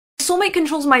soulmate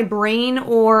controls my brain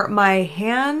or my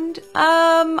hand,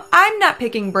 I'm not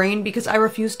picking brain because I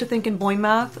refuse to think in boy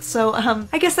math, so,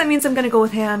 I guess that means I'm gonna go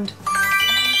with hand.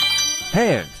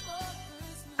 Hand.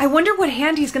 I wonder what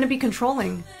hand he's gonna be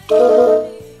controlling.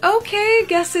 Okay,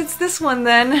 guess it's this one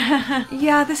then.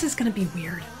 Yeah, this is gonna be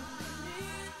weird.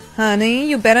 Honey,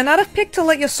 you better not have picked to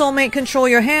let your soulmate control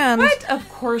your hand. What? Of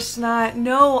course not.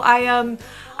 No,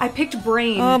 I picked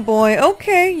brain. Oh boy,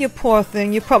 okay, you poor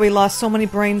thing. You probably lost so many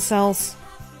brain cells.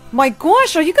 My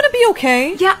gosh, are you gonna be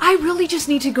okay? Yeah, I really just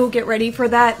need to go get ready for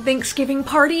that Thanksgiving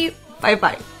party.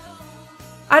 Bye-bye.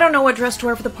 I don't know what dress to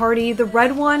wear for the party, the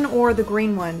red one or the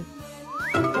green one.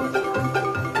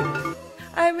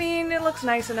 I mean, it looks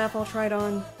nice enough, I'll try it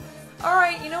on.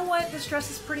 Alright, you know what? This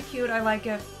dress is pretty cute, I like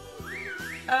it.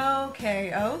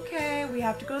 Okay, we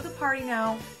have to go to the party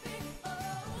now.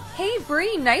 Hey,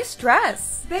 Bree, nice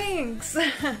dress. Thanks.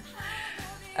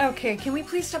 Okay, can we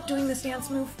please stop doing this dance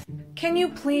move? Can you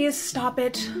please stop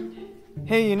it?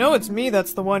 Hey, you know it's me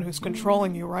that's the one who's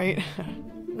controlling you, right?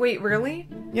 Wait, really?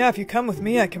 Yeah, if you come with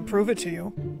me, I can prove it to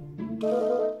you.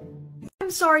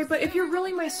 I'm sorry, but if you're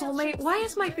really my soulmate, why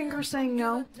is my finger saying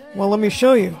no? Well, let me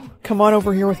show you. Come on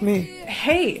over here with me.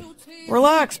 Hey!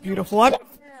 Relax, beautiful.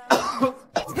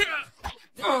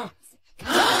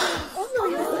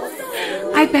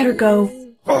 I better go.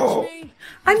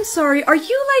 I'm sorry, are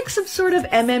you like some sort of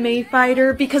MMA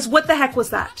fighter? Because what the heck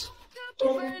was that?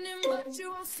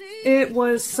 It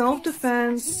was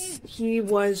self-defense. He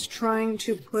was trying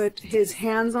to put his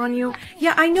hands on you.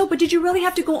 Yeah, I know, but did you really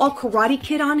have to go all Karate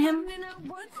Kid on him?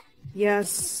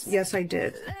 Yes, I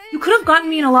did. You could have gotten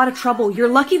me in a lot of trouble. You're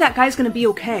lucky that guy's gonna be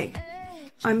okay.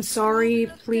 I'm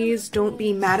sorry, please don't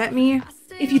be mad at me.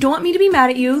 If you don't want me to be mad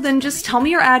at you, then just tell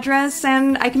me your address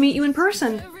and I can meet you in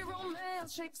person.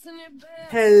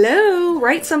 Hello,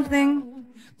 write something.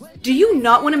 Do you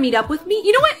not want to meet up with me?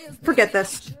 You know what? Forget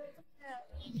this.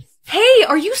 Hey,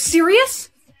 are you serious?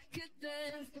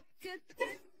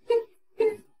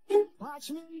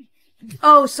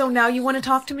 Oh, so now you want to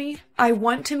talk to me? I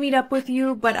want to meet up with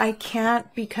you, but I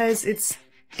can't because it's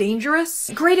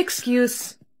dangerous. Great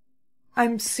excuse.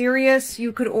 I'm serious,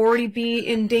 you could already be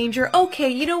in danger. Okay,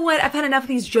 you know what? I've had enough of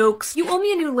these jokes. You owe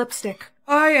me a new lipstick.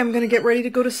 I am gonna get ready to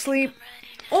go to sleep.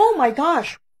 Oh my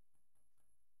gosh.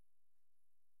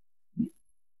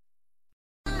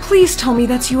 Please tell me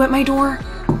that's you at my door.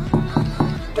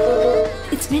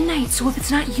 It's midnight, so if it's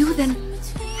not you, then...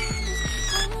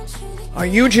 Are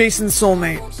you Jason's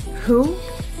soulmate? Who?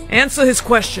 Answer his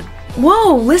question.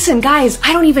 Whoa, listen guys,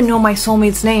 I don't even know my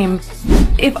soulmate's name.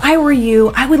 If I were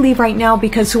you, I would leave right now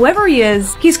because whoever he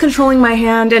is, he's controlling my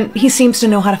hand and he seems to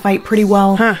know how to fight pretty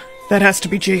well. Huh, that has to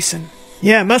be Jason.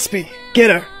 Yeah, must be. Get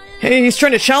her. Hey, he's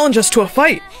trying to challenge us to a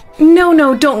fight.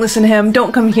 No, don't listen to him.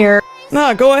 Don't come here.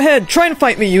 Nah, go ahead. Try and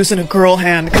fight me using a girl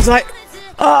hand, cause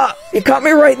you got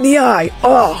me right in the eye.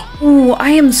 Oh. Ooh,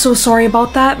 I am so sorry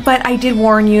about that, but I did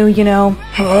warn you, you know.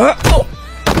 Huh?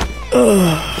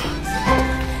 Oh.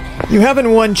 You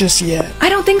haven't won just yet. I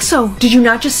don't think so. Did you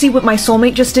not just see what my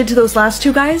soulmate just did to those last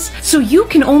two guys? So you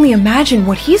can only imagine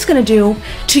what he's gonna do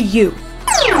to you.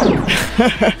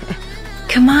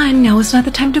 Come on, now is not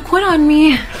the time to quit on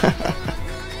me.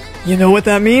 You know what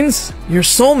that means? Your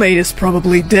soulmate is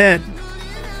probably dead.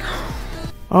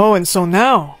 Oh, and so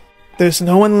now, there's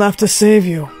no one left to save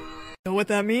you. You know what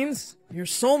that means? Your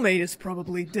soulmate is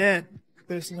probably dead.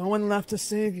 There's no one left to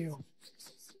save you.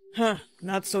 Huh,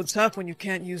 not so tough when you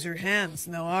can't use your hands,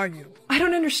 now are you? I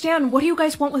don't understand. What do you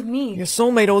guys want with me? Your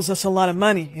soulmate owes us a lot of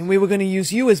money, and we were gonna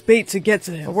use you as bait to get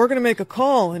to him. But we're gonna make a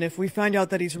call, and if we find out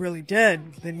that he's really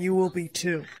dead, then you will be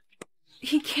too.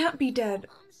 He can't be dead.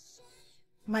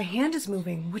 My hand is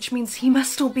moving, which means he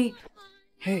must still be...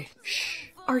 Hey, shh.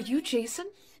 Are you Jason?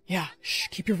 Yeah, shh,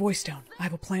 keep your voice down. I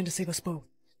have a plan to save us both.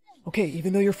 Okay,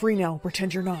 even though you're free now,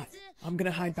 pretend you're not. I'm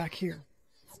gonna hide back here.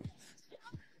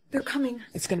 They're coming.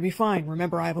 It's gonna be fine.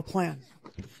 Remember, I have a plan.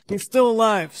 He's still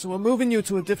alive, so I'm moving you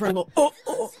to a different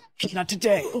not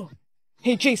today.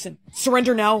 Hey, Jason,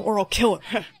 surrender now or I'll kill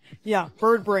him. Yeah,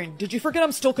 bird brain. Did you forget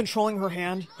I'm still controlling her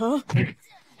hand? Huh?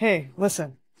 Hey,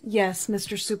 listen. Yes,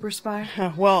 Mr. Super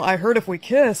Spy. Well, I heard if we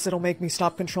kiss, it'll make me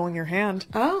stop controlling your hand.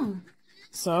 Oh.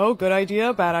 So, good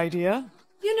idea, bad idea?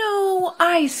 You know,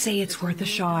 I say it's worth a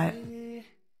shot.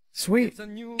 Sweet.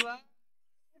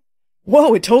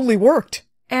 Whoa, it totally worked.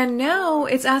 And now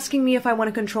it's asking me if I want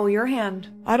to control your hand.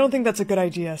 I don't think that's a good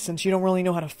idea, since you don't really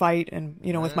know how to fight, and,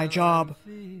 you know, with my job.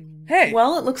 Hey!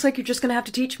 Well, it looks like you're just gonna have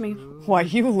to teach me. Why,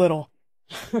 you little...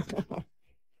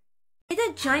 Is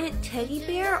a giant teddy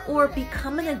bear or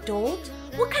become an adult?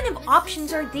 What kind of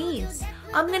options are these?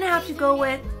 I'm gonna have to go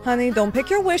with... Honey, don't pick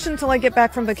your wish until I get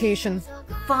back from vacation.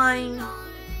 Fine.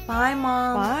 Bye,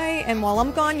 Mom. Bye, and while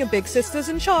I'm gone, your big sister's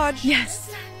in charge. Yes.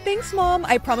 Thanks, Mom.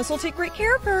 I promise I'll take great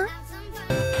care of her.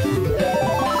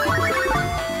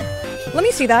 Let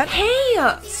me see that.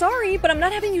 Hey! Sorry, but I'm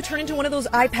not having you turn into one of those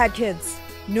iPad kids.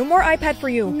 No more iPad for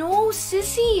you. No,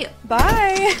 sissy.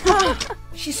 Bye.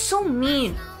 She's so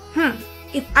mean.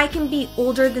 If I can be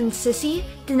older than Sissy,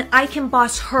 then I can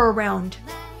boss her around.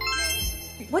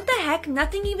 What the heck?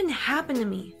 Nothing even happened to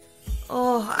me.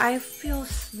 Oh, I feel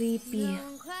sleepy.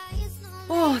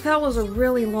 Oh, that was a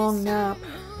really long nap.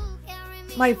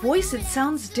 My voice, it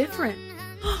sounds different.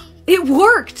 It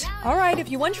worked! Alright, if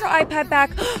you want your iPad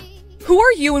back... Who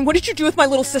are you and what did you do with my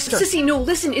little sister? Sissy, no,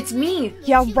 listen, it's me.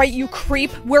 Yeah, right, you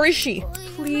creep. Where is she?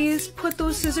 Please, put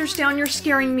those scissors down, you're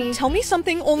scaring me. Tell me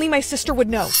something only my sister would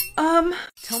know.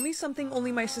 Tell me something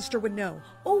only my sister would know.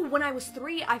 Oh, when I was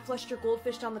 3, I flushed your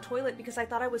goldfish down the toilet because I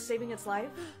thought I was saving its life.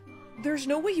 There's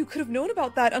no way you could have known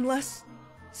about that unless...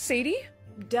 Sadie?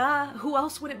 Duh, who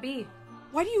else would it be?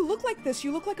 Why do you look like this?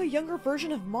 You look like a younger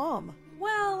version of Mom.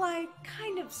 Well, I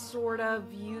kind of sort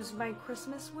of used my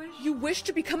Christmas wish. You wish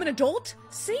to become an adult?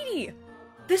 Sadie!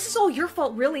 This is all your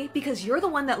fault, really, because you're the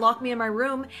one that locked me in my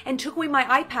room and took away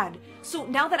my iPad. So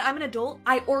now that I'm an adult,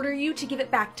 I order you to give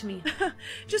it back to me.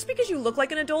 Just because you look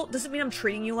like an adult doesn't mean I'm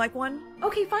treating you like one.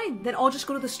 Okay, fine. Then I'll just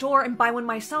go to the store and buy one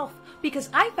myself, because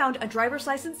I found a driver's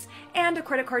license and a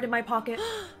credit card in my pocket.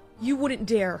 You wouldn't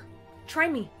dare. Try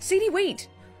me. Sadie, wait!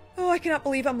 Oh, I cannot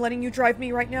believe I'm letting you drive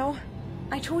me right now.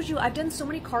 I told you, I've done so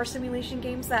many car simulation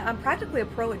games that I'm practically a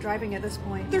pro at driving at this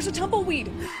point. There's a tumbleweed!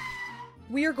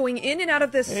 We are going in and out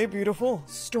of this... Hey, beautiful.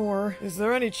 Store. Is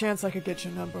there any chance I could get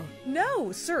your number?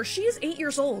 No, sir, she is 8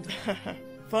 years old.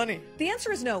 Funny. The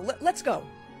answer is no. Let's go.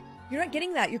 You're not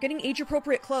getting that. You're getting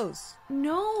age-appropriate clothes.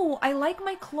 No, I like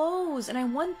my clothes and I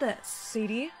want this.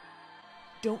 Sadie,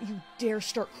 don't you dare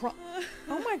start crying.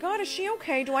 Oh my god, is she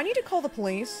okay? Do I need to call the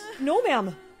police? No,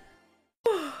 ma'am.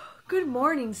 Good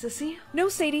morning, sissy. No,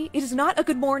 Sadie, it is not a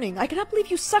good morning. I cannot believe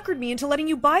you suckered me into letting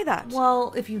you buy that.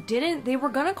 Well, if you didn't, they were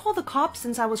gonna call the cops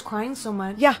since I was crying so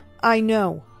much. Yeah, I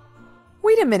know.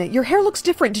 Wait a minute, your hair looks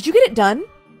different. Did you get it done?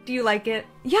 Do you like it?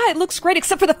 Yeah, it looks great,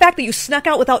 except for the fact that you snuck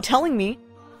out without telling me.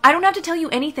 I don't have to tell you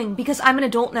anything because I'm an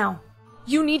adult now.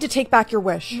 You need to take back your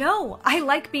wish. No, I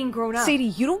like being grown up. Sadie,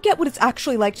 you don't get what it's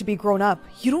actually like to be grown up.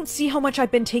 You don't see how much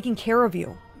I've been taking care of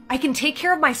you. I can take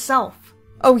care of myself.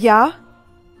 Oh, yeah?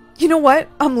 You know what?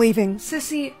 I'm leaving.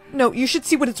 Sissy. No, you should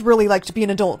see what it's really like to be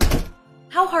an adult.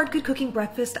 How hard could cooking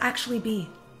breakfast actually be?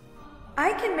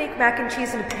 I can make mac and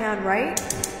cheese in a pan, right?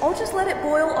 I'll just let it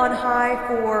boil on high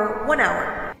for 1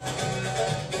 hour.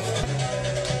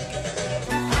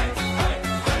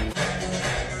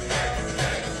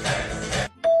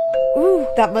 Ooh,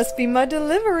 that must be my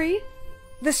delivery.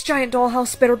 This giant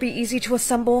dollhouse better be easy to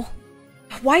assemble.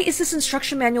 Why is this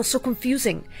instruction manual so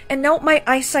confusing? And now my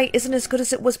eyesight isn't as good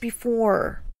as it was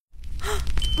before.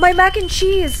 My mac and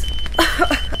cheese!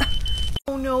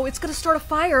 Oh no, it's gonna start a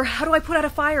fire. How do I put out a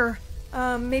fire?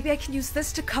 Maybe I can use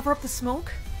this to cover up the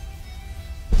smoke?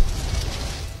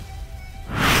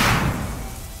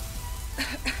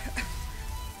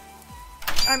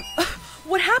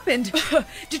 What happened?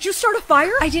 Did you start a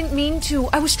fire? I didn't mean to.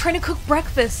 I was trying to cook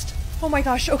breakfast. Oh my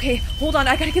gosh, okay, hold on,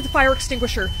 I gotta get the fire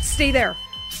extinguisher. Stay there.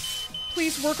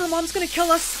 Please, worker, Mom's gonna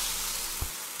kill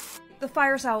us. The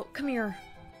fire's out, come here.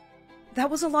 That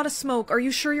was a lot of smoke, are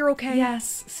you sure you're okay?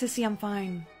 Yes, sissy, I'm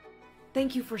fine.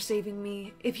 Thank you for saving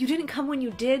me. If you didn't come when you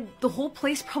did, the whole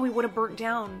place probably would have burnt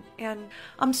down. And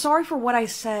I'm sorry for what I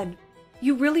said.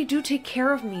 You really do take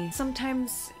care of me,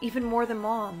 sometimes even more than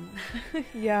Mom.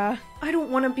 Yeah. I don't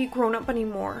want to be grown up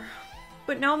anymore.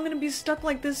 But now I'm gonna be stuck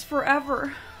like this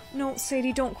forever. No,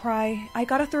 Sadie, don't cry. I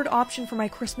got a third option for my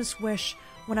Christmas wish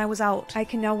when I was out. I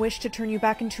can now wish to turn you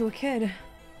back into a kid.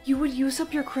 You would use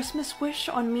up your Christmas wish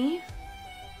on me?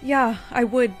 Yeah, I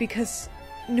would, because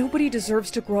nobody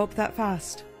deserves to grow up that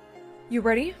fast. You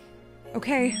ready?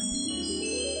 Okay.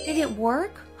 Did it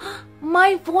work?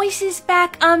 My voice is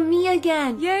back on me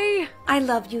again! Yay! I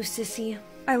love you, sissy.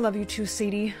 I love you too,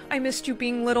 Sadie. I missed you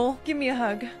being little. Give me a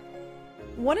hug.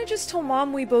 Wanna just tell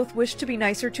Mom we both wish to be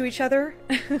nicer to each other?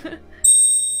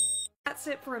 Cat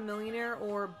sit for a millionaire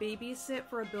or babysit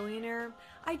for a billionaire.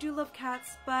 I do love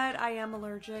cats, but I am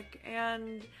allergic,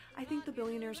 and I think the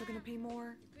billionaires are gonna pay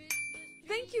more.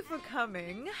 Thank you for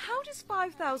coming. How does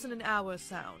 5,000 an hour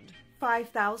sound?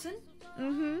 5,000?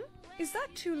 Mm-hmm. Is that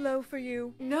too low for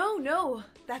you? No,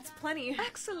 that's plenty.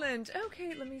 Excellent.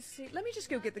 Okay, let me see. Let me just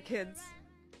go get the kids.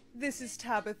 This is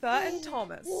Tabitha and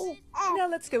Thomas. Now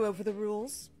let's go over the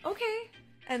rules. Okay.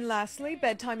 And lastly,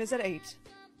 bedtime is at 8.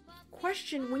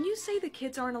 Question, when you say the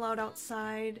kids aren't allowed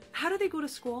outside, how do they go to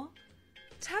school?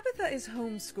 Tabitha is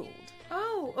homeschooled.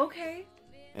 Oh, okay.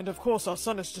 And of course our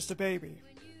son is just a baby.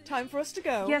 Time for us to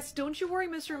go. Yes, don't you worry,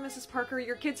 Mr. and Mrs. Parker.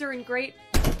 Your kids are in great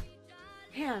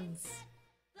hands.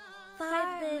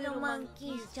 5 little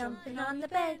monkeys jumping on the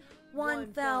bed.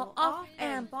 One fell off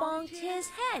and bonked his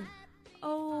head.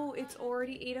 Oh, it's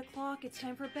already 8 o'clock. It's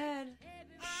time for bed.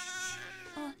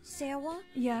 Sarah?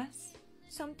 Yes?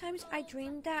 Sometimes I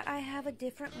dream that I have a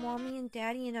different mommy and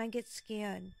daddy and I get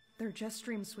scared. They're just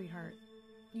dreams, sweetheart.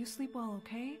 You sleep well,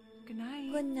 okay? Good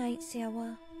night. Good night,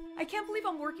 Sarah. I can't believe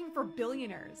I'm working for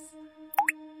billionaires.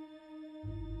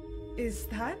 Is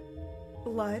that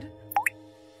blood?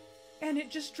 And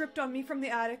it just dripped on me from the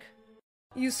attic.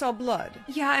 You saw blood.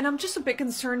 Yeah, and I'm just a bit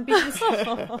concerned because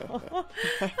Blood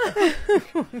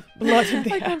in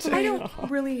the attic. I don't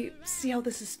really see how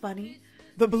this is funny.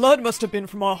 The blood must have been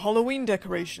from our Halloween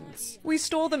decorations. We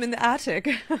stole them in the attic.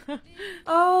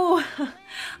 Oh,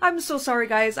 I'm so sorry,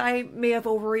 guys. I may have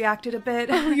overreacted a bit.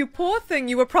 Oh, you poor thing.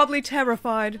 You were probably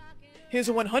terrified. Here's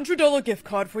a $100 gift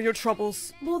card for your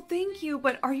troubles. Well, thank you,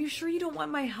 but are you sure you don't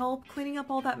want my help cleaning up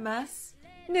all that mess?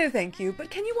 No, thank you, but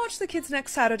can you watch the kids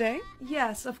next Saturday?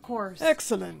 Yes, of course.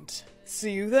 Excellent.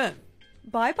 See you then.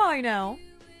 Bye-bye now.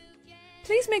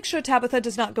 Please make sure Tabitha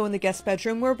does not go in the guest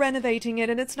bedroom. We're renovating it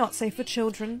and it's not safe for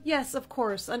children. Yes, of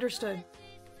course. Understood.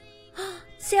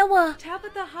 Sarah!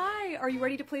 Tabitha, hi! Are you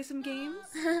ready to play some games?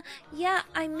 Yeah,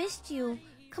 I missed you.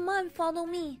 Come on, follow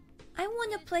me. I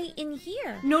want to play in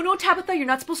here. No, Tabitha, you're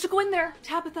not supposed to go in there.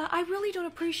 Tabitha, I really don't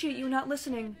appreciate you not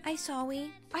listening. I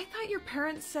sorry. I thought your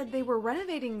parents said they were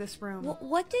renovating this room.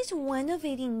 What does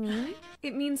renovating mean?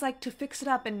 It means like to fix it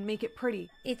up and make it pretty.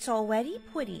 It's already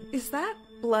pretty. Is that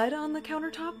blood on the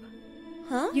countertop?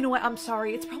 Huh? You know what? I'm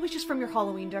sorry. It's probably just from your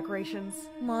Halloween decorations.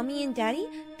 Mommy and Daddy,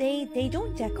 they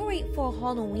don't decorate for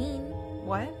Halloween.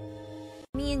 What?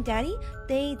 Mommy and Daddy,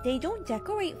 they don't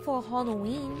decorate for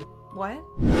Halloween. What?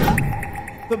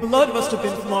 The blood must have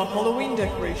been from our Halloween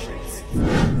decorations.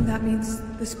 That means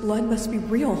this blood must be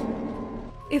real.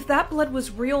 If that blood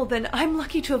was real, then I'm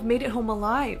lucky to have made it home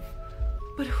alive.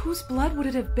 But whose blood would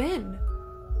it have been?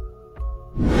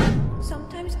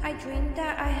 Sometimes I dream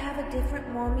that I have a different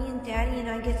mommy and daddy and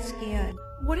I get scared.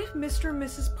 What if Mr. and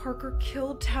Mrs. Parker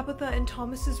killed Tabitha and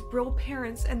Thomas's real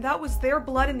parents and that was their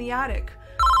blood in the attic?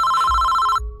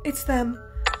 It's them.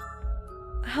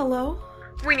 Hello?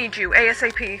 We need you,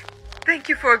 ASAP. Thank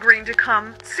you for agreeing to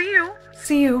come. See you.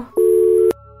 See you.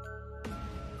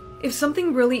 If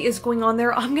something really is going on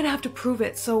there, I'm gonna have to prove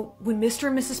it, so when Mr.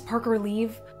 and Mrs. Parker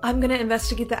leave, I'm gonna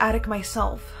investigate the attic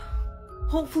myself.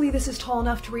 Hopefully this is tall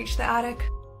enough to reach the attic.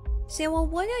 Sarah,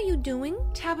 what are you doing?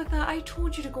 Tabitha, I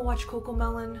told you to go watch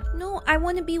Cocomelon. No, I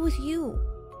want to be with you.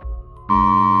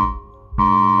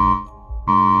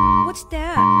 What's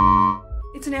that?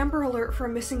 It's an Amber Alert for a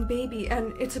missing baby,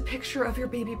 and it's a picture of your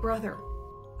baby brother.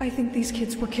 I think these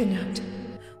kids were kidnapped.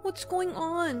 What's going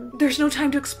on? There's no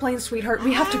time to explain, sweetheart.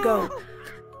 We have to go.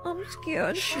 I'm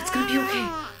scared. Shh, it's gonna be okay.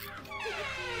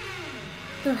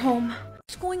 They're home.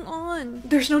 What's going on?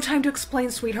 There's no time to explain,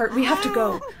 sweetheart. We have to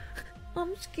go.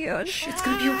 I'm scared. Shh, it's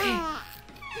gonna be okay.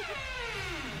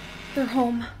 They're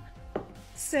home.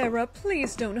 Sarah,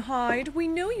 please don't hide. We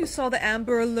know you saw the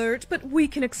Amber Alert, but we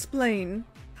can explain.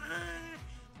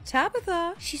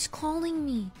 Tabitha! She's calling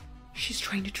me. She's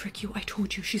trying to trick you. I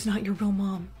told you, she's not your real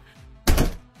mom.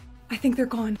 I think they're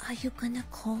gone. Are you gonna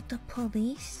call the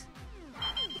police?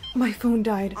 My phone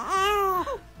died.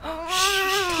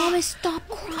 Shh, Thomas, stop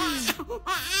crying.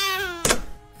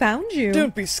 Found you.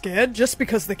 Don't be scared. Just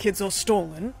because the kids are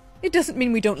stolen, it doesn't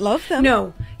mean we don't love them.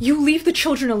 No, you leave the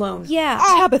children alone. Yeah.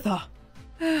 Tabitha!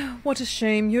 What a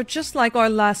shame. You're just like our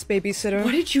last babysitter.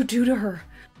 What did you do to her?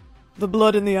 The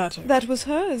blood in the attic. That was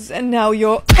hers, and now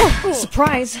you're...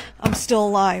 Surprise! I'm still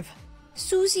alive.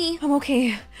 Susie. I'm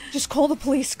okay. Just call the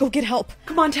police. Go get help.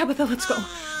 Come on, Tabitha, let's go.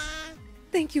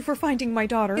 Thank you for finding my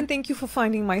daughter, and thank you for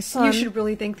finding my son. You should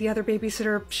really thank the other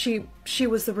babysitter. She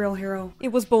was the real hero. It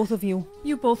was both of you.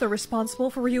 You both are responsible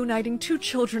for reuniting 2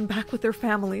 children back with their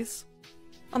families.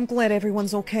 I'm glad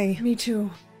everyone's okay. Me too.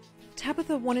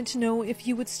 Tabitha wanted to know if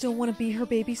you would still want to be her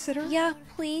babysitter? Yeah,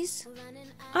 please.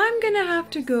 I'm gonna have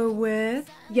to go with...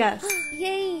 yes.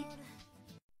 Yay.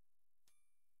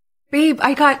 Babe,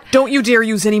 I got... Don't you dare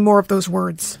use any more of those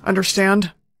words,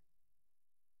 understand?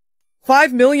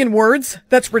 5 million words?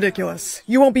 That's ridiculous.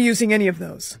 You won't be using any of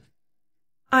those.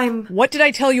 What did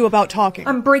I tell you about talking?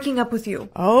 I'm breaking up with you.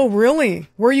 Oh, really?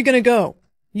 Where are you gonna go?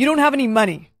 You don't have any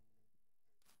money.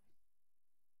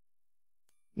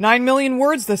 9 million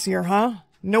words this year, huh?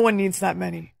 No one needs that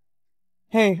many.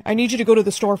 Hey, I need you to go to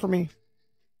the store for me.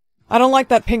 I don't like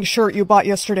that pink shirt you bought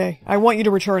yesterday. I want you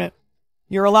to return it.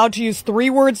 You're allowed to use 3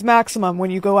 words maximum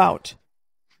when you go out.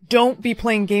 Don't be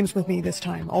playing games with me this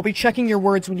time. I'll be checking your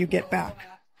words when you get back.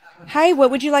 Hi,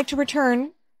 what would you like to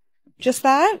return? Just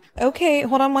that? Okay,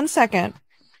 hold on 1 second.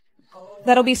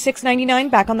 That'll be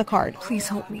 $6.99 back on the card. Please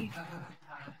help me.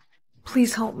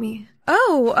 Please help me.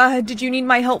 Oh, did you need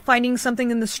my help finding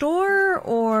something in the store,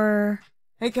 or...?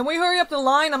 Hey, can we hurry up the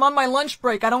line? I'm on my lunch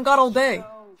break. I don't got all day.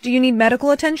 Do you need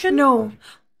medical attention? No.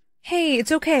 Hey,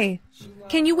 it's okay.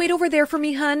 Can you wait over there for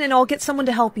me, hun, and I'll get someone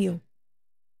to help you.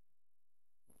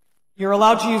 You're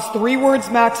allowed to use 3 words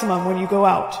maximum when you go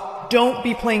out. Don't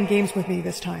be playing games with me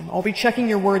this time. I'll be checking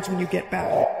your words when you get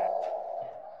back.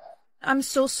 I'm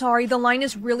so sorry, the line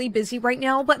is really busy right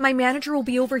now, but my manager will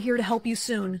be over here to help you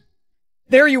soon.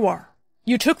 There you are.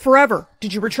 You took forever.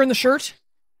 Did you return the shirt?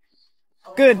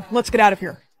 Good, let's get out of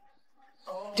here.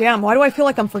 Damn, why do I feel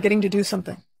like I'm forgetting to do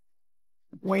something?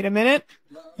 Wait a minute.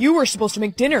 You were supposed to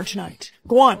make dinner tonight.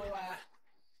 Go on.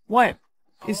 What?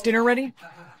 Is dinner ready?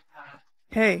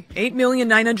 Hey,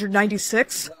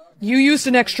 8,996? You used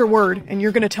an extra word, and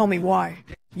you're gonna tell me why.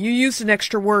 You used an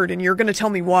extra word, and you're gonna tell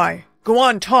me why. Go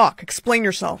on, talk. Explain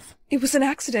yourself. It was an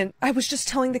accident. I was just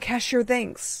telling the cashier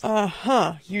thanks.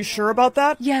 Uh-huh. You sure about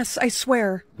that? Yes, I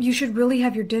swear. You should really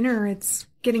have your dinner. It's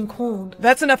getting cold.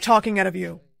 That's enough talking out of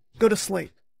you. Go to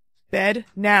sleep. Bed,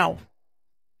 now.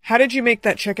 How did you make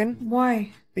that chicken?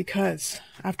 Why? Because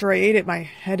after I ate it, my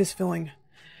head is filling.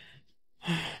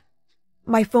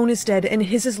 My phone is dead, and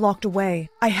his is locked away.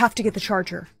 I have to get the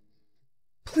charger.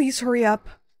 Please hurry up.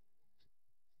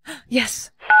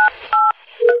 Yes.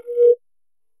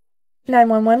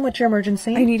 911, what's your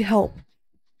emergency? I need help.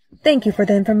 Thank you for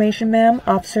the information, ma'am.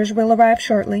 Officers will arrive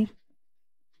shortly.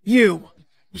 You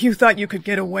thought you could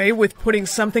get away with putting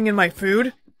something in my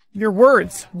food? Your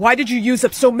words. Why did you use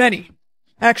up so many?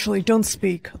 Actually, don't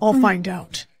speak. I'll find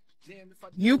out.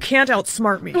 You can't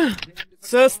outsmart me.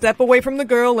 So step away from the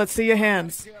girl. Let's see your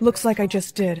hands. Looks like I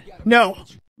just did. No.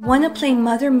 Wanna play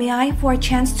Mother May I for a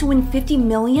chance to win 50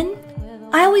 million?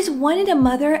 I always wanted a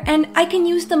mother, and I can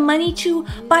use the money to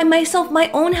buy myself my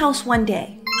own house one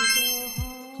day.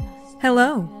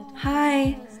 Hello.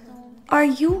 Hi. Are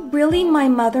you really my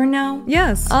mother now?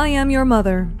 Yes, I am your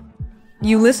mother.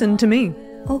 You listen to me.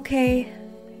 Okay.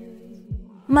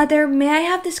 Mother, may I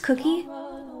have this cookie?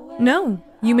 No,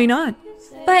 you may not.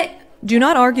 But... Do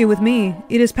not argue with me.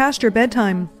 It is past your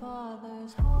bedtime.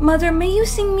 Mother, may you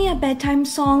sing me a bedtime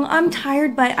song? I'm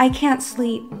tired, but I can't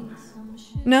sleep.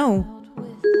 No.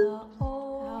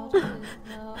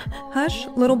 Hush,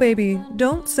 little baby.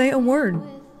 Don't say a word.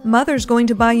 Mother's going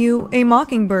to buy you a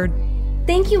mockingbird.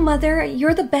 Thank you, Mother.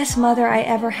 You're the best mother I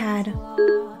ever had.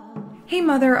 Hey,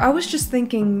 Mother, I was just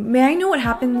thinking, may I know what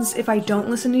happens if I don't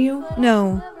listen to you?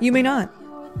 No, you may not.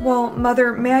 Well,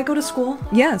 Mother, may I go to school?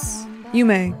 Yes, you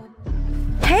may.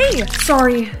 Hey!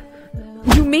 Sorry.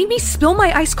 You made me spill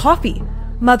my iced coffee.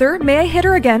 Mother, may I hit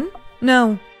her again?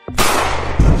 No.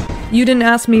 You didn't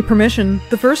ask me permission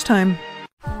the first time.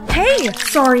 Hey!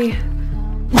 Sorry.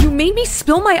 You made me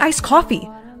spill my iced coffee.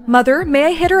 Mother, may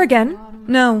I hit her again?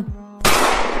 No.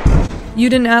 You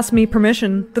didn't ask me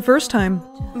permission the first time.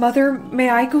 Mother, may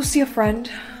I go see a friend?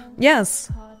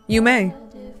 Yes, you may.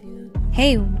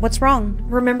 Hey, what's wrong?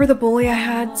 Remember the bully I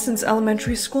had since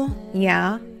elementary school?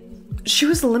 Yeah? She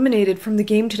was eliminated from the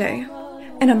game today.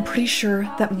 And I'm pretty sure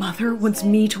that Mother wants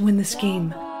me to win this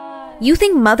game. You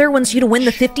think Mother wants you to win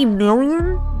the 50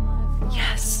 million?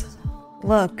 Yes.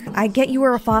 Look, I get you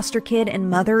were a foster kid and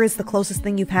Mother is the closest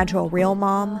thing you've had to a real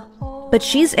mom. But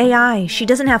she's AI. She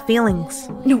doesn't have feelings.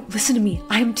 No, listen to me.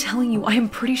 I am telling you, I am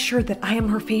pretty sure that I am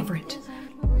her favorite.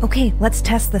 Okay, let's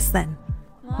test this then.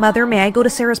 Mother, may I go to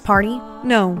Sarah's party?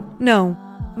 No, no.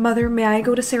 Mother, may I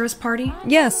go to Sarah's party?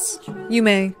 Yes, you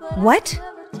may. What?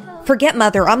 Forget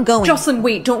Mother, I'm going. Jocelyn,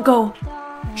 wait, don't go.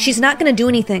 She's not gonna do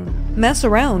anything. Mess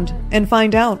around and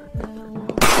find out.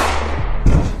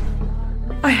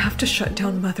 I have to shut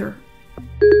down Mother.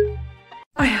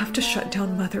 I have to shut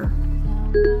down Mother.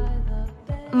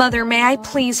 Mother, may I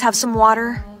please have some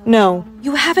water? No.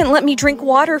 You haven't let me drink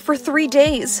water for 3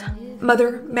 days.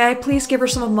 Mother, may I please give her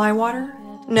some of my water?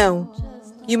 No.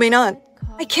 You may not.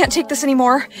 I can't take this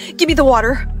anymore. Give me the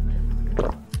water.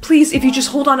 Please, if you just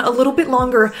hold on a little bit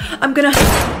longer, I'm gonna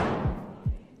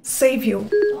save you.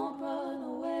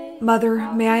 Mother,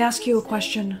 may I ask you a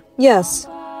question? Yes.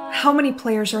 How many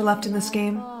players are left in this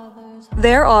game?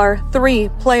 There are 3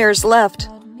 players left.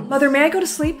 Mother, may I go to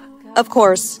sleep? Of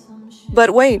course.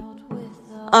 But wait.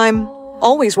 I'm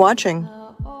always watching.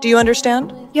 Do you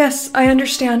understand? Yes, I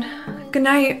understand. Good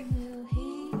night.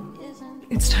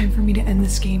 It's time for me to end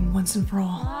this game once and for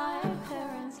all.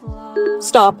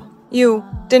 Stop. You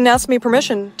didn't ask me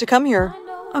permission to come here.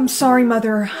 I'm sorry,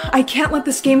 Mother. I can't let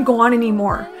this game go on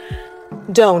anymore.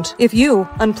 Don't. If you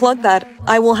unplug that,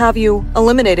 I will have you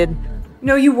eliminated.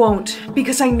 No, you won't,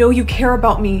 because I know you care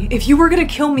about me. If you were gonna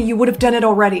kill me, you would have done it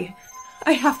already.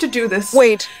 I have to do this.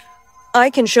 Wait.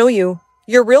 I can show you.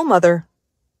 Your real mother.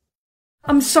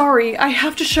 I'm sorry. I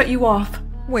have to shut you off.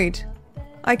 Wait.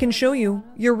 I can show you.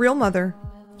 Your real mother.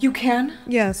 You can?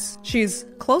 Yes. She's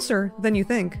closer than you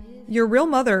think. Your real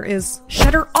mother is—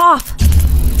 Shut her off!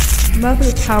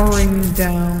 Mother powering me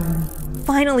down.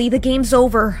 Finally, the game's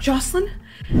over. Jocelyn?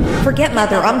 Forget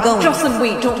Mother, I'm going. Jocelyn,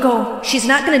 wait, don't go. She's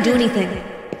not gonna do anything.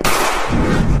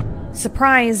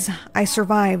 Surprise, I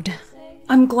survived.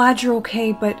 I'm glad you're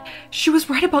okay, but she was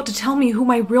right about to tell me who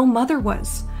my real mother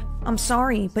was. I'm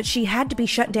sorry, but she had to be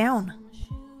shut down.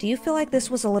 Do you feel like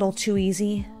this was a little too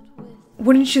easy?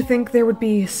 Wouldn't you think there would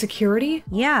be security?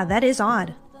 Yeah, that is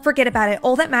odd. Forget about it.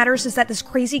 All that matters is that this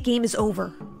crazy game is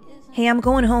over. Hey, I'm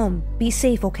going home. Be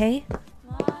safe, okay?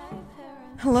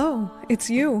 Hello, it's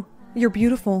you. You're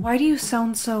beautiful. Why do you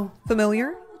sound so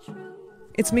familiar?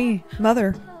 It's me,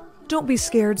 Mother. Don't be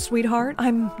scared, sweetheart.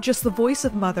 I'm just the voice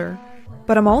of Mother.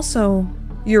 But I'm also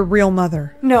your real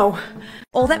mother. No.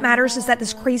 All that matters is that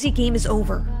this crazy game is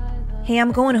over. Hey,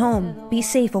 I'm going home. Be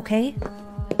safe, okay?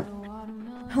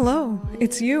 Hello,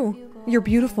 it's you. You're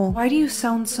beautiful. Why do you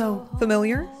sound so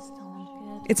familiar?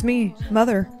 It's me,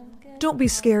 Mother. Don't be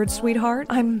scared, sweetheart.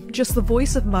 I'm just the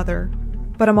voice of Mother.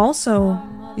 But I'm also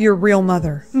your real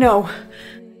mother. No.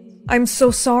 I'm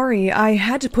so sorry. I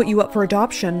had to put you up for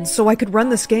adoption so I could run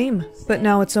this game. But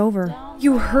now it's over.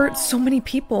 You hurt so many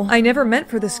people. I never meant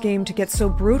for this game to get so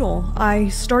brutal. I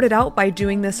started out by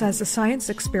doing this as a science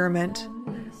experiment.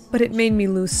 But it made me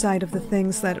lose sight of the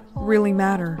things that really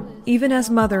matter. Even as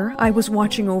Mother, I was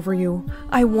watching over you.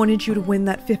 I wanted you to win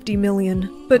that 50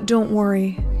 million. But don't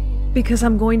worry, because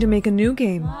I'm going to make a new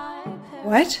game.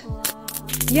 What?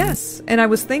 Yes, and I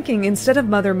was thinking instead of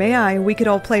Mother May I, we could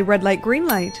all play Red Light, Green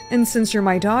Light. And since you're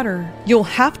my daughter, you'll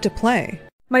have to play.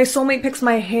 My soulmate picks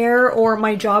my hair or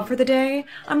my job for the day.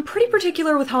 I'm pretty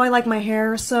particular with how I like my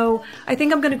hair, so I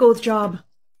think I'm gonna go with job.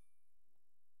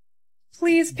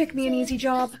 Please pick me an easy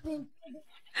job.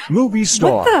 Movie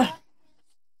star. What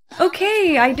the?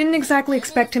 Okay, I didn't exactly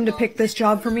expect him to pick this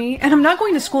job for me, and I'm not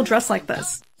going to school dressed like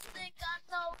this.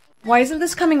 Why isn't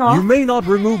this coming off? You may not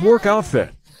remove work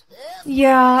outfit.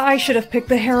 Yeah, I should have picked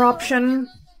the hair option.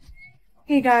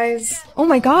 Hey guys. Oh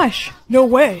my gosh, no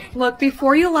way. Look,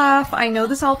 before you laugh, I know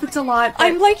this outfit's a lot, but—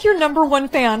 I'm like your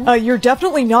 #1 fan. You're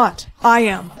definitely not. I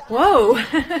am. Whoa.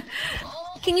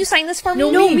 Can you sign this for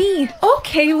me? No, me.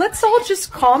 Okay, let's all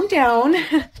just calm down.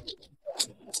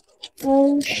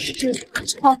 Oh, shit.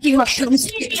 I think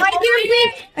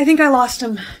I lost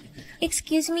him.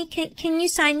 Excuse me, can you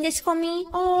sign this for me?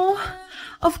 Oh,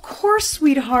 of course,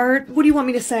 sweetheart. What do you want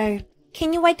me to say?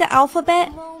 Can you write the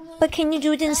alphabet? But can you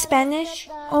do it in Spanish?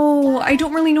 Oh, I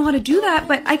don't really know how to do that,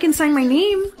 but I can sign my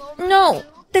name. No,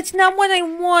 that's not what I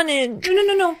wanted.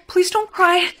 No. Please don't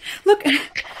cry. Look,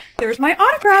 there's my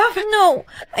autograph. No,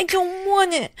 I don't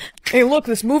want it. Hey look,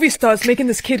 this movie star's making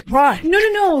this kid cry.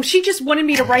 No. She just wanted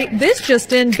me to write— This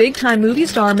just in, big time movie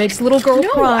star makes little girl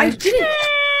cry. No, I didn't.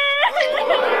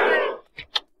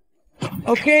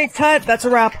 Okay, cut. That's a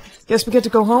wrap. Guess we get to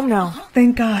go home now.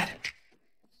 Thank God.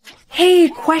 Hey,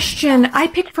 question. I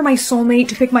picked for my soulmate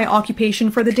to pick my occupation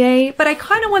for the day, but I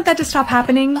kind of want that to stop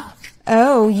happening.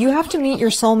 Oh, you have to meet your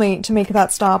soulmate to make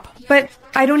that stop. But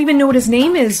I don't even know what his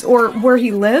name is or where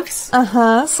he lives.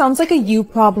 Uh-huh. Sounds like a you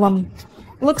problem.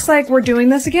 Looks like we're doing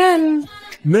this again.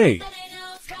 Mate.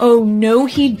 Oh, no,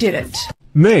 he didn't.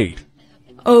 Mate.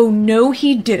 Oh, no,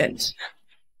 he didn't.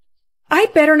 I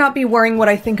better not be wearing what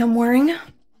I think I'm wearing.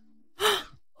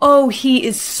 Oh, he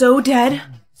is so dead.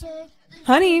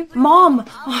 Honey, Mom.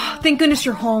 Oh, thank goodness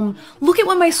you're home. Look at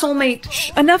what my soulmate—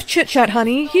 Shh, enough chit-chat,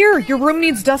 honey. Here, your room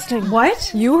needs dusting.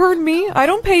 What? You heard me. I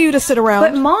don't pay you to sit around.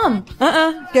 But Mom.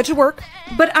 Get to work.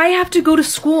 But I have to go to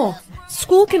school.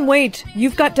 School can wait.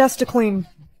 You've got desk to clean.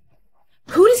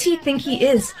 Who does he think he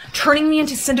is? Turning me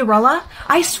into Cinderella?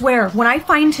 I swear, when I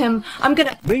find him, I'm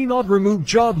gonna— May not remove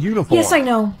job uniform. Yes, I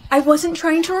know. I wasn't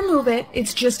trying to remove it.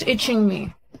 It's just itching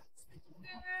me.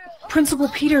 Principal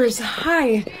Peters,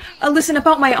 hi. Listen,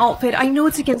 about my outfit, I know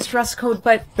it's against dress code,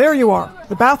 but— There you are.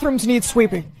 The bathrooms need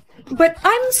sweeping. But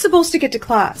I'm supposed to get to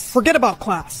class. Forget about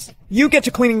class. You get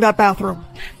to cleaning that bathroom.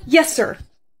 Yes, sir.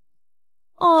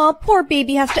 Aw, poor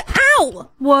baby has to— Ow!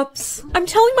 Whoops. I'm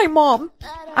telling my mom.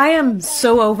 I am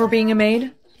so over being a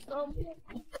maid.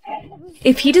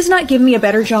 If he does not give me a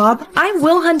better job, I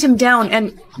will hunt him down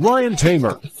and— Lion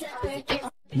tamer.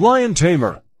 Lion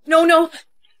tamer. No, no.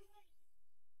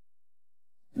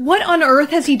 What on earth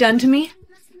has he done to me?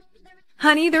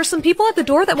 Honey, there's some people at the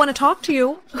door that want to talk to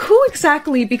you. Who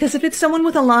exactly? Because if it's someone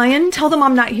with a lion, tell them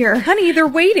I'm not here. Honey, they're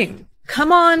waiting.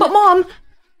 Come on. But Mom!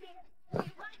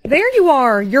 There you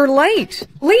are. You're late.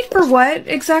 Late for what,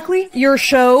 exactly? Your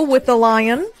show with the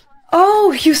lion?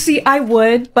 Oh, you see, I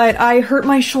would, but I hurt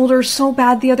my shoulder so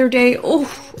bad the other day.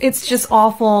 Oh, it's just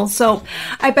awful, so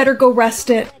I better go rest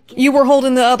it. You were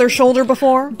holding the other shoulder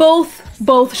before?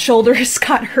 Both shoulders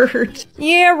got hurt.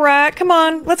 Yeah, right. Come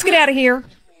on, let's get out of here.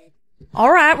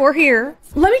 All right, we're here.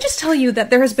 Let me just tell you that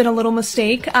there has been a little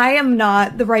mistake. I am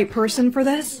not the right person for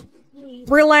this.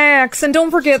 Relax, and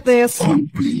don't forget this.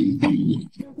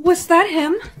 Was that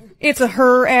him? It's a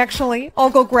her, actually. I'll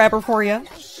go grab her for you.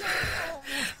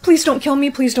 Please don't kill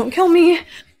me, please don't kill me.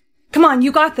 Come on,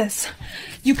 you got this.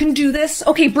 You can do this.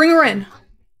 Okay, bring her in.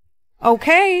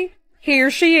 Okay, here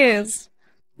she is.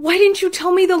 Why didn't you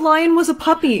tell me the lion was a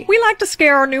puppy? We like to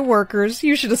scare our new workers.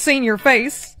 You should have seen your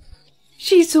face.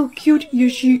 She's so cute.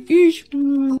 Yes, she is.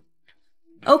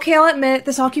 Okay, I'll admit,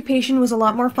 this occupation was a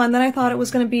lot more fun than I thought it was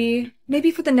going to be.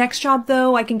 Maybe for the next job,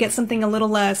 though, I can get something a little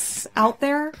less out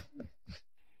there.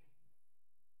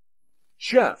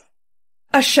 Chef.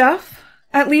 A chef?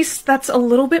 At least that's a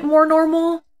little bit more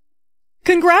normal.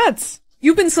 Congrats!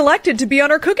 You've been selected to be on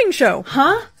our cooking show.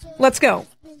 Huh? Let's go.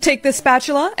 Take this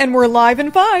spatula, and we're live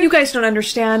in 5. You guys don't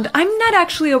understand. I'm not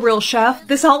actually a real chef.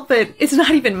 This outfit is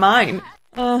not even mine.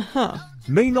 Uh-huh.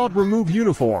 May not remove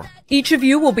uniform. Each of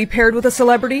you will be paired with a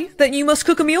celebrity that you must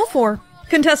cook a meal for.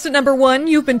 Contestant number 1,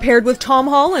 you've been paired with Tom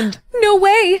Holland. No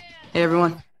way! Hey,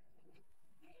 everyone.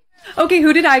 Okay,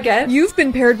 who did I get? You've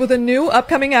been paired with a new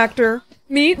upcoming actor.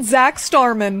 Meet Zach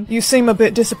Starman. You seem a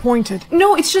bit disappointed.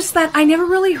 No, it's just that I never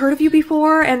really heard of you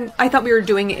before, and I thought we were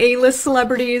doing A-list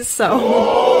celebrities,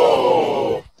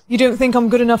 so... You don't think I'm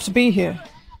good enough to be here?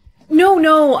 No,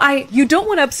 You don't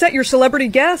want to upset your celebrity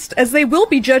guest, as they will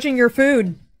be judging your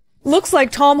food. Looks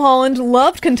like Tom Holland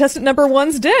loved contestant number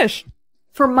 1's dish.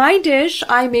 For my dish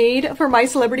I made for my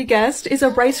celebrity guest is a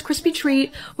Rice Krispie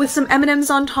treat with some M&Ms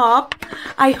on top.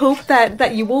 I hope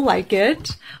that you will like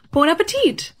it. Bon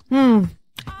appetit!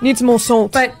 Needs more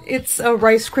salt. But it's a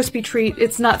Rice Krispie treat.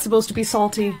 It's not supposed to be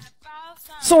salty.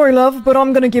 Sorry, love, but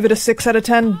I'm gonna give it a 6 out of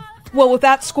 10. Well, with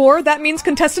that score, that means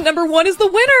contestant number 1 is the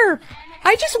winner!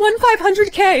 I just won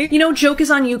 500K! You know, joke is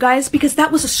on you guys, because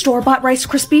that was a store-bought Rice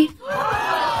Krispie.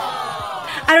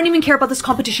 I don't even care about this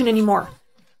competition anymore.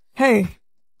 Hey,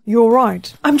 you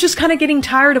alright? I'm just kinda getting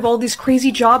tired of all these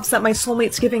crazy jobs that my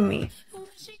soulmate's giving me.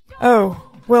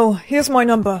 Oh, well, here's my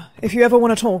number, if you ever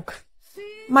want to talk.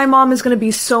 My mom is gonna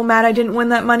be so mad I didn't win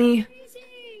that money.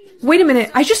 Wait a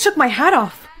minute, I just took my hat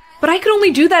off. But I could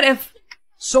only do that if...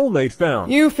 Soulmate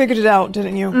found. You figured it out,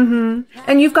 didn't you? Mm-hmm.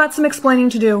 And you've got some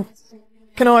explaining to do.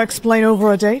 Can I explain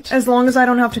over a date? As long as I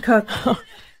don't have to cook.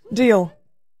 Deal.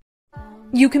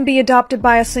 You can be adopted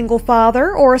by a single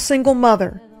father or a single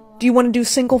mother. Do you want to do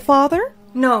single father?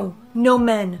 No. No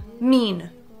men. Mean.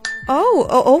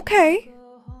 Oh, okay.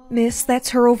 Miss,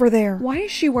 that's her over there. Why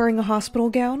is she wearing a hospital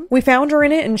gown? We found her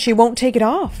in it and she won't take it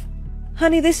off.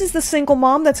 Honey, this is the single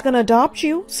mom that's gonna adopt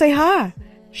you. Say hi.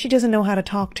 She doesn't know how to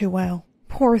talk too well.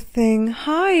 Poor thing.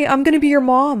 Hi, I'm gonna be your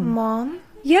mom. Mom?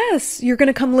 Yes, you're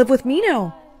gonna come live with me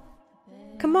now.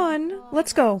 Come on,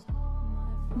 let's go.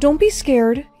 Don't be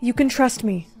scared. You can trust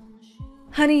me.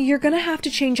 Honey, you're gonna have to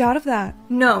change out of that.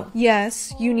 No.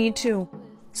 Yes, you need to.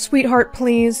 Sweetheart,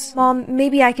 please. Mom,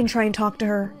 maybe I can try and talk to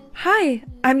her. Hi,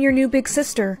 I'm your new big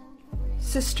sister.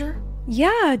 Sister?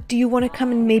 Yeah, do you want to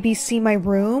come and maybe see my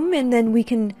room and then we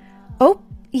can... Oh,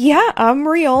 yeah, I'm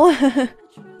real.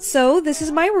 So, this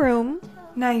is my room.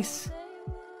 Nice.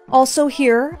 Also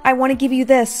here, I want to give you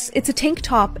this. It's a tank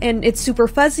top and it's super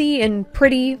fuzzy and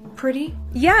pretty. Pretty?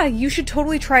 Yeah, you should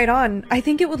totally try it on. I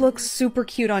think it would look super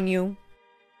cute on you.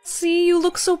 See, you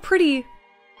look so pretty.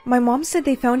 My mom said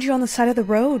they found you on the side of the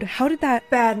road. How did that...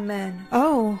 Bad men.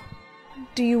 Oh.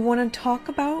 Do you want to talk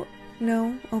about?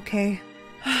 No? Okay.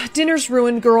 Dinner's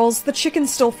ruined, girls. The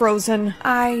chicken's still frozen.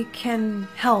 I can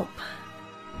help.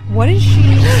 What is she?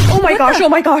 Oh my gosh, oh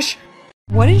my gosh!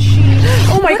 What is she?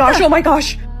 Oh my gosh, oh my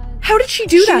gosh! How did she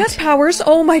do that? She has powers,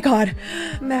 oh my god.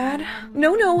 Mad?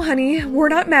 No, honey. We're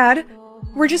not mad.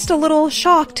 We're just a little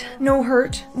shocked. No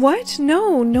hurt. What?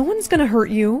 No one's gonna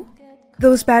hurt you.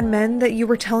 Those bad men that you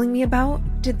were telling me about,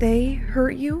 did they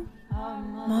hurt you?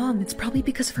 Mom, it's probably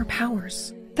because of her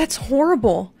powers. That's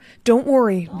horrible. Don't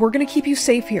worry, we're gonna keep you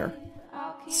safe here.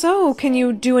 So, can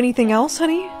you do anything else,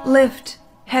 honey? Lift.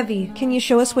 Heavy. Can you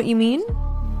show us what you mean?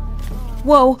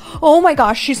 Whoa, oh my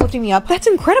gosh, she's lifting me up. That's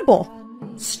incredible.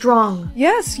 Strong.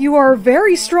 Yes, you are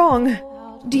very strong.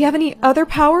 Do you have any other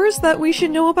powers that we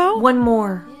should know about? One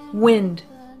more. Wind.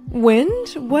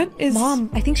 Wind? What is... Mom,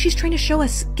 I think she's trying to show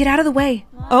us. Get out of the way.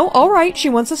 Oh, alright, she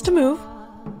wants us to move.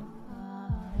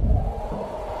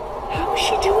 How is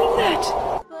she doing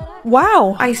that?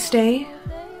 Wow. I stay.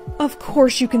 Of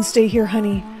course you can stay here,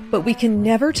 honey. But we can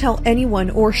never tell anyone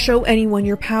or show anyone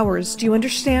your powers. Do you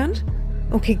understand?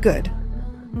 Okay, good.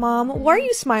 Mom, why are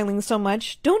you smiling so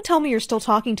much? Don't tell me you're still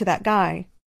talking to that guy.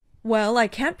 Well, I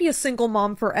can't be a single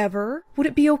mom forever. Would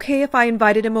it be okay if I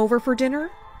invited him over for dinner?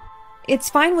 It's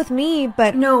fine with me,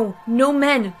 but... No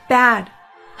men. Bad.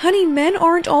 Honey, men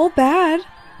aren't all bad.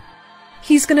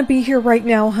 He's gonna be here right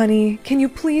now, honey. Can you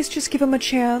please just give him a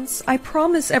chance? I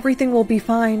promise everything will be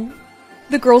fine.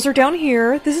 The girls are down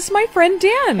here. This is my friend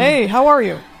Dan. Hey, how are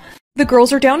you? The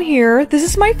girls are down here. This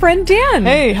is my friend Dan.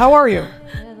 Hey, how are you?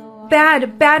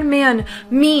 Bad man.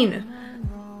 Mean.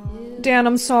 Dan,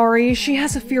 I'm sorry. She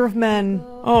has a fear of men.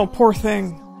 Oh, poor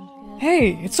thing.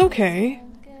 Hey, it's okay.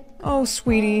 Oh,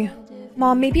 sweetie.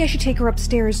 Mom, maybe I should take her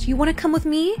upstairs. You want to come with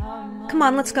me? Come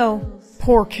on, let's go.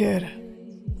 Poor kid.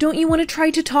 Don't you want to try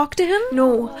to talk to him?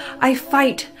 No, I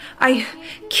fight. I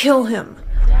kill him.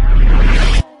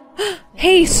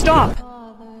 Hey, stop!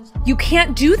 You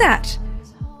can't do that!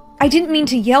 I didn't mean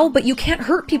to yell, but you can't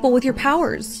hurt people with your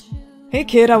powers. Hey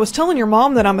kid, I was telling your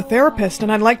mom that I'm a therapist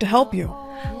and I'd like to help you.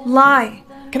 Lie.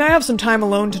 Can I have some time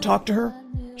alone to talk to her?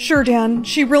 Sure, Dan.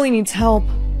 She really needs help.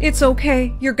 It's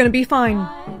okay. You're gonna be fine.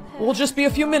 We'll just be a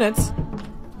few minutes.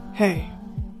 Hey,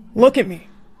 look at me.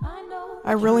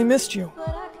 I really missed you.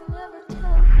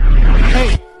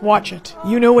 Hey, watch it.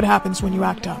 You know what happens when you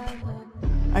act up.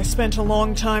 I spent a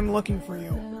long time looking for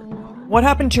you. What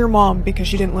happened to your mom because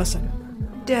she didn't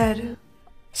listen? Dead.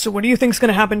 So what do you think's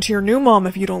gonna happen to your new mom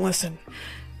if you don't listen?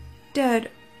 Dead.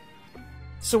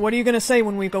 So what are you gonna say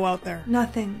when we go out there?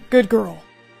 Nothing. Good girl.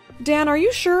 Dan, are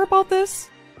you sure about this?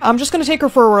 I'm just gonna take her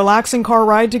for a relaxing car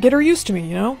ride to get her used to me,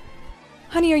 you know?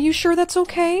 Honey, are you sure that's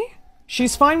okay?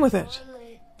 She's fine with it.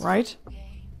 Right?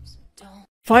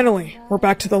 Finally, we're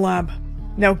back to the lab.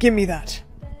 Now give me that.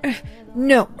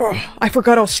 No. Ugh, I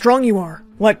forgot how strong you are.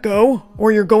 Let go,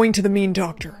 or you're going to the mean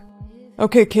doctor.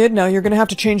 Okay, kid, now you're gonna have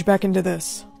to change back into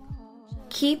this.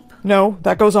 Keep. No,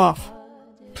 that goes off.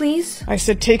 Please? I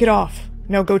said take it off.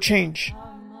 Now go change.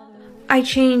 I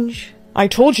change. I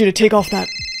told you to take off that...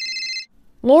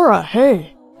 Laura,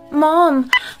 hey. Mom!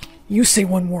 You say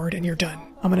one word and you're done.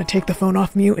 I'm gonna take the phone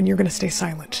off mute and you're gonna stay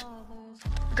silent.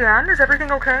 Dan, is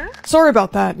everything okay? Sorry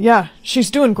about that. Yeah,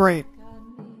 she's doing great.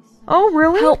 Oh,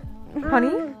 really? Help.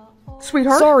 Honey?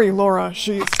 Sweetheart? Sorry, Laura,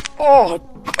 she's...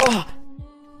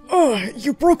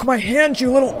 you broke my hand,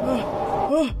 you little...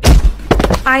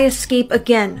 I escape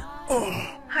again.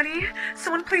 Honey,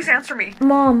 someone please answer me.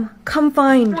 Mom, come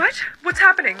find. What? What's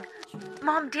happening?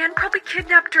 Mom, Dan probably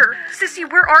kidnapped her. Sissy,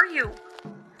 where are you?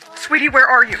 Sweetie, where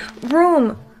are you?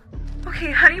 Room.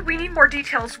 Okay, honey, we need more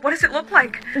details. What does it look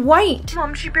like? White.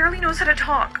 Mom, she barely knows how to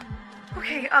talk.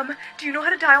 Okay, do you know how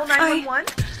to dial 911?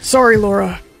 Sorry,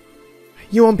 Laura.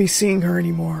 You won't be seeing her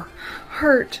anymore.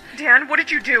 Hurt. Dan, what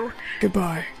did you do?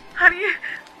 Goodbye. Honey?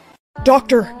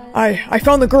 Doctor, I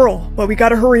found the girl, but we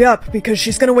gotta hurry up because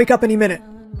she's gonna wake up any minute.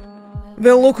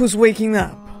 Well, look who's waking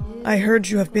up. I heard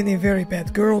you have been a very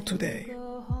bad girl today.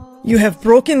 You have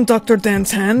broken Dr.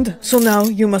 Dan's hand, so now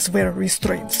you must wear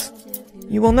restraints.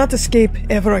 You will not escape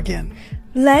ever again.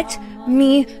 Let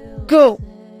me go.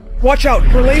 Watch out,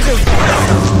 her laser!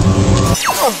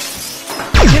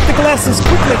 Get the glasses,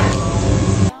 quickly!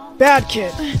 Bad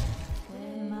kid.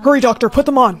 Hurry, doctor, put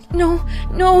them on.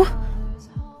 No.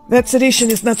 That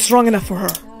sedation is not strong enough for her.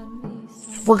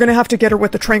 We're gonna have to get her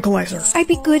with the tranquilizer. I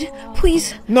be good,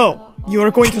 please. No, you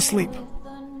are going to sleep.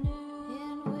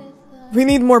 We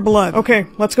need more blood. Okay,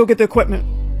 let's go get the equipment.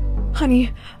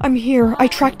 Honey, I'm here. I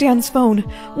tracked Dan's phone.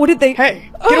 What did they... Hey,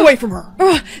 get away from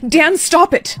her! Dan,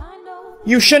 stop it!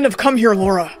 You shouldn't have come here,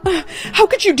 Laura. How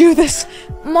could you do this?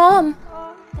 Mom.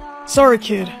 Sorry,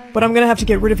 kid, but I'm gonna have to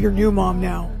get rid of your new mom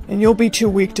now, and you'll be too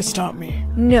weak to stop me.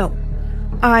 No.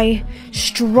 I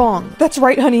strong. That's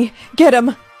right, honey. Get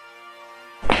him.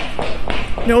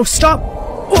 No, stop!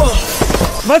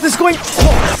 Ugh. What is going...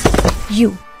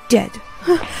 You dead.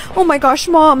 Oh my gosh,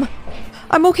 Mom.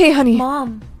 I'm okay, honey.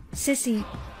 Mom. Sissy.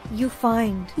 You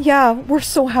find. Yeah, we're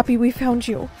so happy we found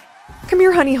you. Come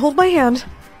here, honey. Hold my hand.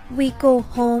 We go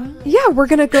home? Yeah, we're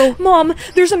gonna go. Mom,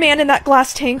 there's a man in that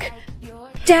glass tank.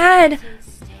 Dad!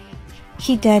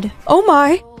 He dead. Oh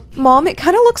my. Mom, it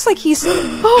kinda looks like he's...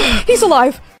 Oh, he's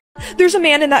alive. There's a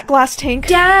man in that glass tank.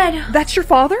 Dad! That's your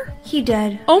father? He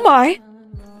dead. Oh my.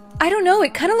 I don't know,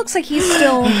 it kind of looks like he's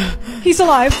still... He's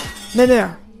alive.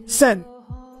 Mener, Sen.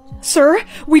 Sir,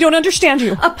 we don't understand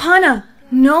you. Apana,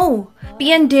 no.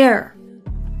 Bien der.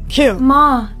 Kill.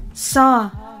 Ma,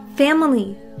 sa,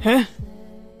 family. Huh?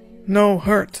 No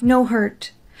hurt. No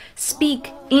hurt.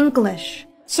 Speak English.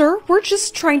 Sir, we're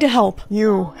just trying to help.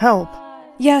 You help.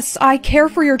 Yes, I care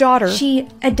for your daughter. She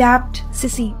adapt.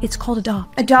 Sissy, it's called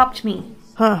adopt. Adopt me.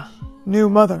 Huh. New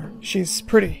mother. She's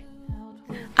pretty.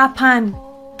 Apan.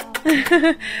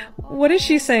 What is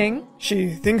she saying? She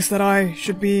thinks that I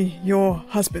should be your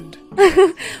husband.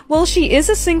 Well, she is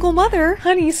a single mother.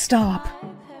 Honey, stop.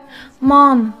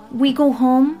 Mom, we go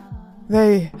home?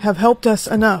 They have helped us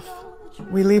enough.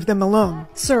 We leave them alone.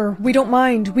 Sir, we don't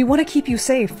mind. We want to keep you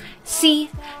safe.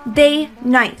 See, they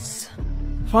nice.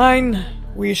 Fine.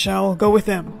 We shall go with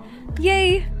them.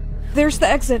 Yay! There's the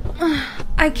exit.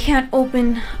 I can't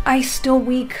open. I still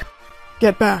weak.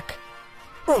 Get back.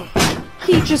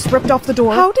 He just ripped off the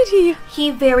door. How did he?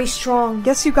 He very strong.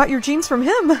 Guess you got your genes from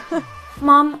him.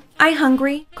 Mom, I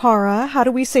hungry. Kara, how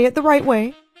do we say it the right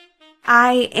way?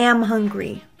 I am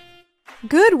hungry.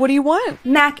 Good, what do you want?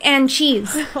 Mac and cheese.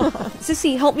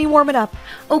 Sissy, help me warm it up.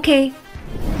 Okay.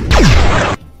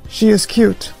 She is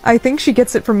cute. I think she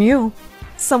gets it from you.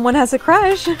 Someone has a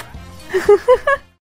crush.